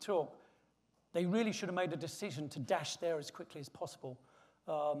my talk, they really should have made a decision to dash there as quickly as possible.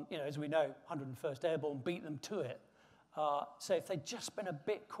 As we know, 101st Airborne beat them to it. So if they'd just been a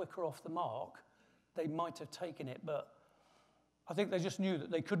bit quicker off the mark, they might have taken it. But I think they just knew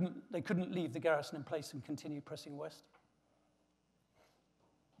that they couldn't leave the garrison in place and continue pressing west.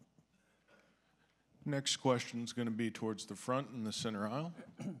 Next question is going to be towards the front in the center aisle.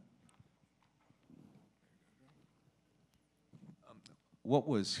 What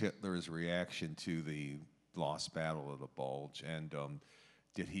was Hitler's reaction to the lost battle of the Bulge? And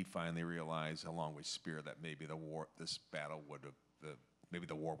did he finally realize, along with Speer, that maybe the war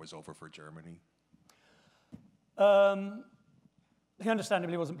was over for Germany? He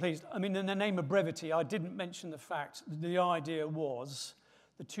understandably wasn't pleased. I mean, in the name of brevity, I didn't mention the fact that the idea was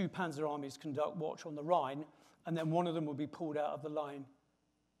the 2 panzer armies conduct watch on the Rhine, and then one of them would be pulled out of the line,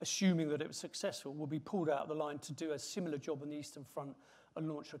 assuming that it was successful, would be pulled out of the line to do a similar job on the Eastern Front and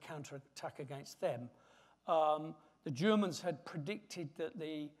launch a counterattack against them. The Germans had predicted that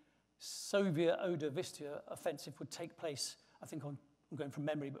the Soviet Oder-Vistula offensive would take place, I think I'm going from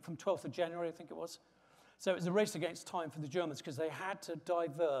memory, but from 12th of January, I think it was. So it was a race against time for the Germans because they had to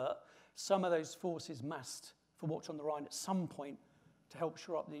divert some of those forces massed for Watch on the Rhine at some point to help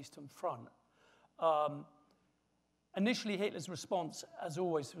shore up the Eastern Front. Initially, Hitler's response, as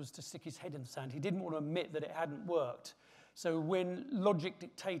always, was to stick his head in the sand. He didn't want to admit that it hadn't worked. So when logic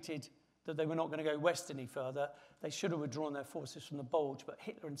dictated that they were not going to go west any further, they should have withdrawn their forces from the Bulge, but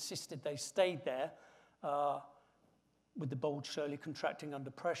Hitler insisted they stayed there, with the Bulge slowly contracting under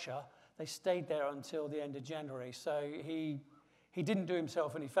pressure. They stayed there until the end of January, so he didn't do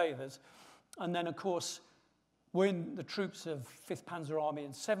himself any favors. And then, of course, when the troops of 5th Panzer Army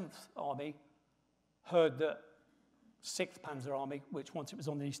and 7th Army heard that 6th Panzer Army, which once it was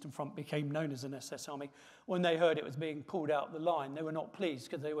on the Eastern Front became known as an SS Army, when they heard it was being pulled out the line, they were not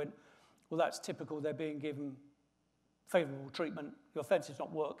pleased because they went, well, that's typical, they're being given favorable treatment, the offensive's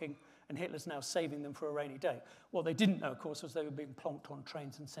not working, and Hitler's now saving them for a rainy day. What they didn't know, of course, was they were being plonked on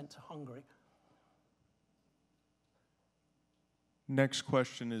trains and sent to Hungary. Next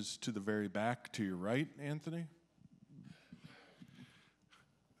question is to the very back, to your right, Anthony.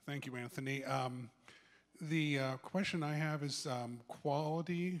 Thank you, Anthony. The question I have is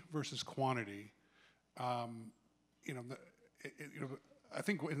quality versus quantity. You know, I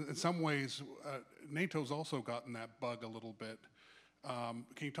think in some ways NATO's also gotten that bug a little bit. Can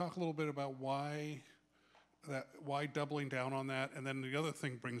you talk a little bit about why doubling down on that? And then the other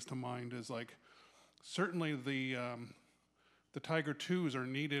thing brings to mind is like certainly the Tiger IIs are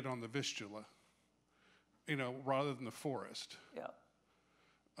needed on the Vistula, you know, rather than the Forest. Yeah.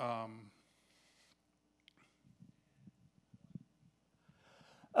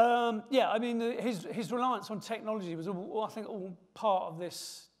 Yeah, I mean, his reliance on technology was, I think, all part of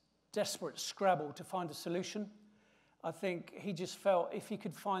this desperate scrabble to find a solution. I think he just felt if he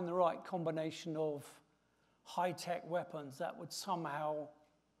could find the right combination of high-tech weapons, that would somehow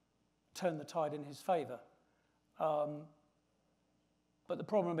turn the tide in his favor. But the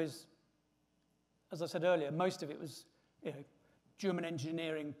problem is, as I said earlier, most of it was, you know, German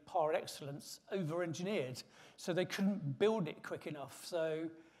engineering par excellence, over-engineered, so they couldn't build it quick enough. So,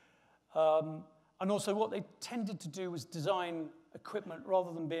 and also what they tended to do was design equipment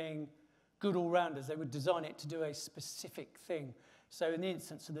rather than being good all-rounders. They would design it to do a specific thing. So in the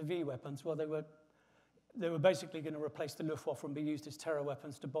instance of the V weapons, well, they were basically going to replace the Luftwaffe and be used as terror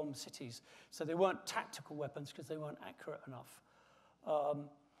weapons to bomb cities. So they weren't tactical weapons because they weren't accurate enough.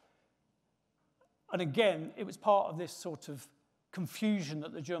 And again, it was part of this sort of confusion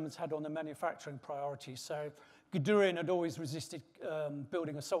that the Germans had on their manufacturing priorities. So Guderian had always resisted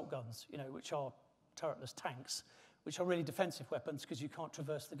building assault guns, you know, which are turretless tanks, which are really defensive weapons because you can't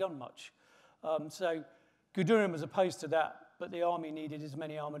traverse the gun much. So Guderian was opposed to that, but the army needed as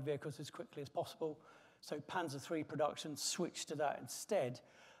many armored vehicles as quickly as possible. So Panzer III production switched to that instead.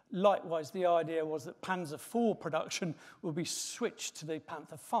 Likewise, the idea was that Panzer IV production will be switched to the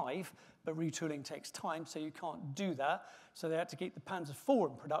Panther V, but retooling takes time, so you can't do that. So they had to keep the Panzer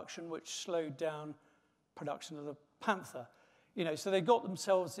IV in production, which slowed down production of the Panther. You know, so they got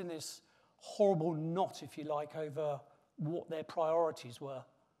themselves in this horrible knot, if you like, over what their priorities were.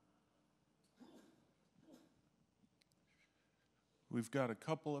 We've got a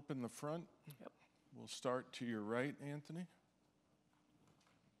couple up in the front. Yep. We'll start to your right, Anthony.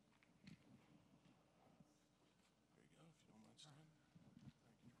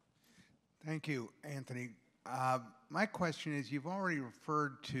 Thank you, Anthony. My question is, you've already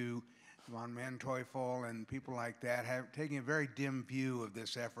referred to von Manteuffel and people like that taking a very dim view of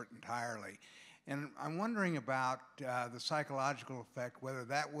this effort entirely. And I'm wondering about the psychological effect, whether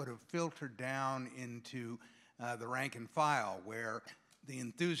that would have filtered down into the rank and file, where the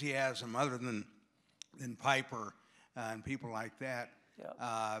enthusiasm, other than Piper and people like that,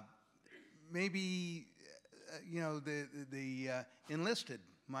 Yeah. maybe you know, the enlisted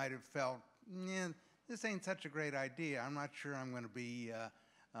might have felt, yeah, this ain't such a great idea. I'm not sure I'm going to be a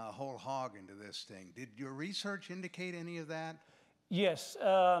whole hog into this thing. Did your research indicate any of that? Yes,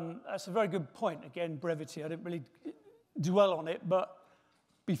 that's a very good point. Again, brevity, I didn't really dwell on it, but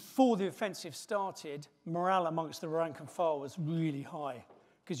before the offensive started, morale amongst the rank and file was really high.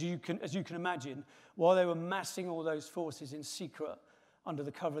 Because as you can imagine, while they were massing all those forces in secret under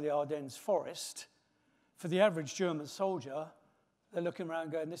the cover of the Ardennes forest, for the average German soldier, they're looking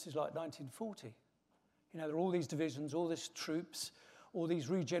around going, this is like 1940. You know, there are all these divisions, all these troops, all these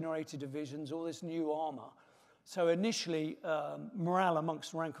regenerated divisions, all this new armor. So initially, morale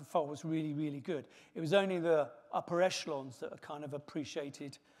amongst rank and file was really, really good. It was only the upper echelons that are kind of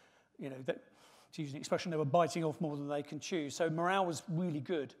appreciated, you know, that, to use an expression, they were biting off more than they can chew. So morale was really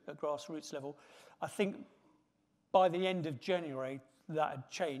good at grassroots level. I think by the end of January, that had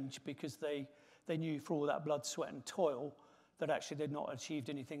changed because they they knew for all that blood, sweat, and toil that actually they'd not achieved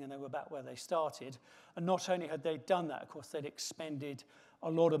anything and they were back where they started. And not only had they done that, of course, they'd expended a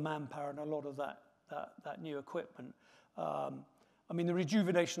lot of manpower and a lot of that new equipment. I mean, the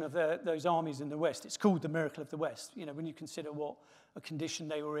rejuvenation of those armies in the West, it's called the miracle of the West. You know, when you consider what a condition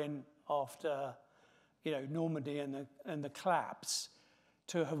they were in after, you know, Normandy and the collapse,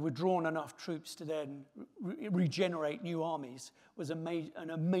 to have withdrawn enough troops to then regenerate new armies was an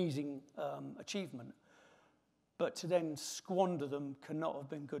amazing achievement. But to then squander them cannot have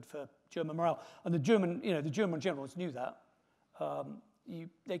been good for German morale. And the German generals knew that.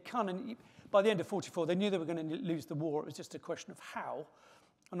 By the end of 44, they knew they were going to lose the war. It was just a question of how.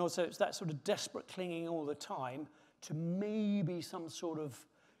 And also, it's that sort of desperate clinging all the time to maybe some sort of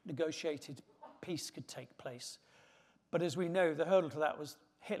negotiated peace could take place. But as we know, the hurdle to that was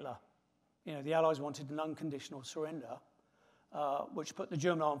Hitler. You know, the Allies wanted an unconditional surrender, which put the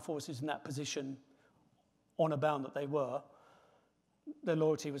German armed forces in that position, honor bound that they were. Their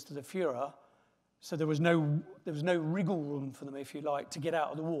loyalty was to the Führer. So there was no wriggle room for them, if you like, to get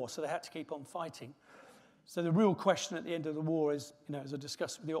out of the war. So they had to keep on fighting. So the real question at the end of the war is, you know, as I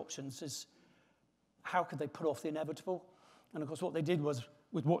discussed with the options, is how could they put off the inevitable? And of course, what they did was,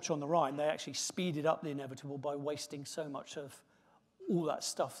 with Watch on the Rhine, they actually speeded up the inevitable by wasting so much of all that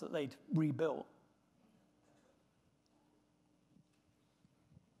stuff that they'd rebuilt.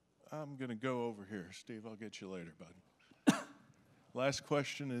 I'm going to go over here. Steve, I'll get you later, bud. Last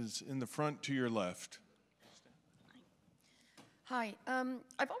question is in the front to your left. Hi.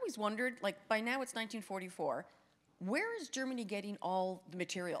 I've always wondered, like, by now it's 1944, where is Germany getting all the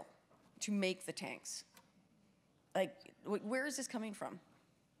material to make the tanks? Like, where is this coming from?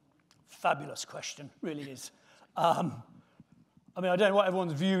 Fabulous question, really is. I mean, I don't know what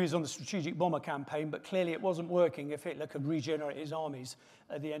everyone's view is on the strategic bomber campaign, but clearly it wasn't working if Hitler could regenerate his armies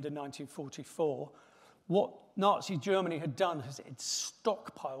at the end of 1944. What Nazi Germany had done is it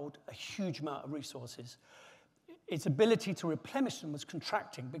stockpiled a huge amount of resources. Its ability to replenish them was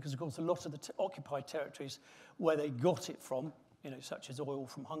contracting because, of course, a lot of the occupied territories where they got it from, you know, such as oil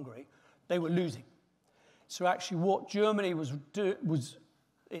from Hungary, they were losing. So actually what Germany was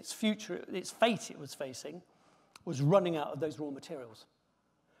its fate it was facing was running out of those raw materials.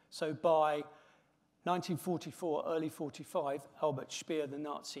 So by 1944, early 45, Albert Speer, the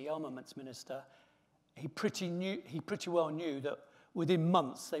Nazi armaments minister, he pretty well knew that within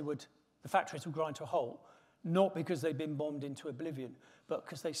months the factories would grind to a halt, not because they'd been bombed into oblivion, but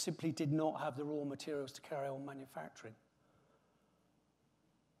because they simply did not have the raw materials to carry on manufacturing.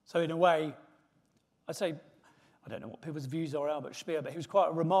 So in a way, I don't know what people's views are on Albert Speer, but he was quite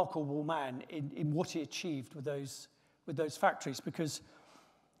a remarkable man in what he achieved with those factories, because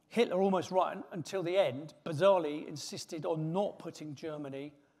Hitler, almost right until the end, bizarrely insisted on not putting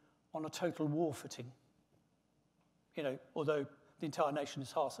Germany on a total war footing. You know, although the entire nation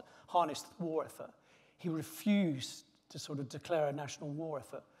has harnessed the war effort, he refused to sort of declare a national war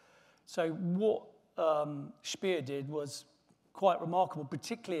effort. So what Speer did was quite remarkable,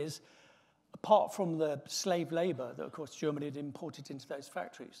 particularly as, apart from the slave labor that, of course, Germany had imported into those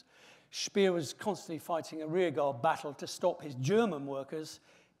factories, Speer was constantly fighting a rearguard battle to stop his German workers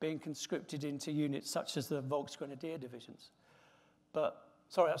being conscripted into units such as the Volksgrenadier divisions. But,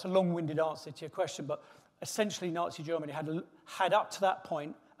 sorry, that's a long-winded answer to your question, but essentially Nazi Germany had up to that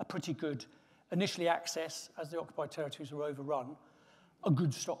point a pretty good, initially access, as the occupied territories were overrun, a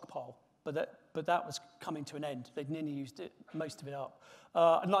good stockpile. But that was coming to an end. They'd nearly used most of it up.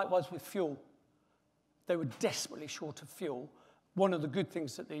 And likewise with fuel. They were desperately short of fuel. One of the good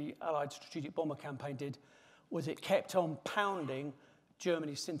things that the Allied strategic bomber campaign did was it kept on pounding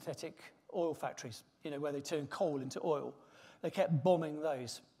Germany's synthetic oil factories, you know, where they turn coal into oil. They kept bombing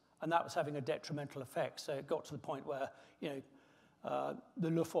those, and that was having a detrimental effect. So it got to the point where, you know, the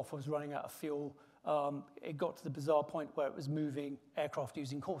Luftwaffe was running out of fuel. It got to the bizarre point where it was moving aircraft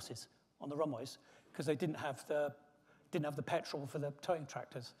using horses on the runways because they didn't have the petrol for the towing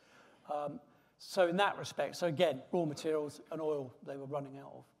tractors. So in that respect, so again, raw materials and oil they were running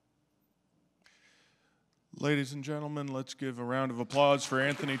out of. Ladies and gentlemen, let's give a round of applause for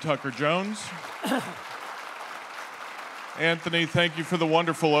Anthony Tucker-Jones. Anthony, thank you for the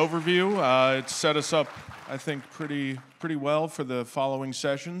wonderful overview. It set us up, I think, pretty well for the following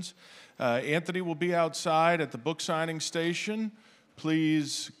sessions. Anthony will be outside at the book signing station.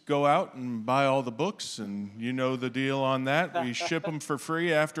 Please go out and buy all the books, and you know the deal on that. We ship them for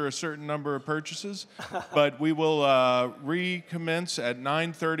free after a certain number of purchases. But we will recommence at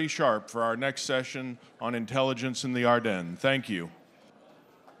 9:30 sharp for our next session on intelligence in the Ardennes. Thank you.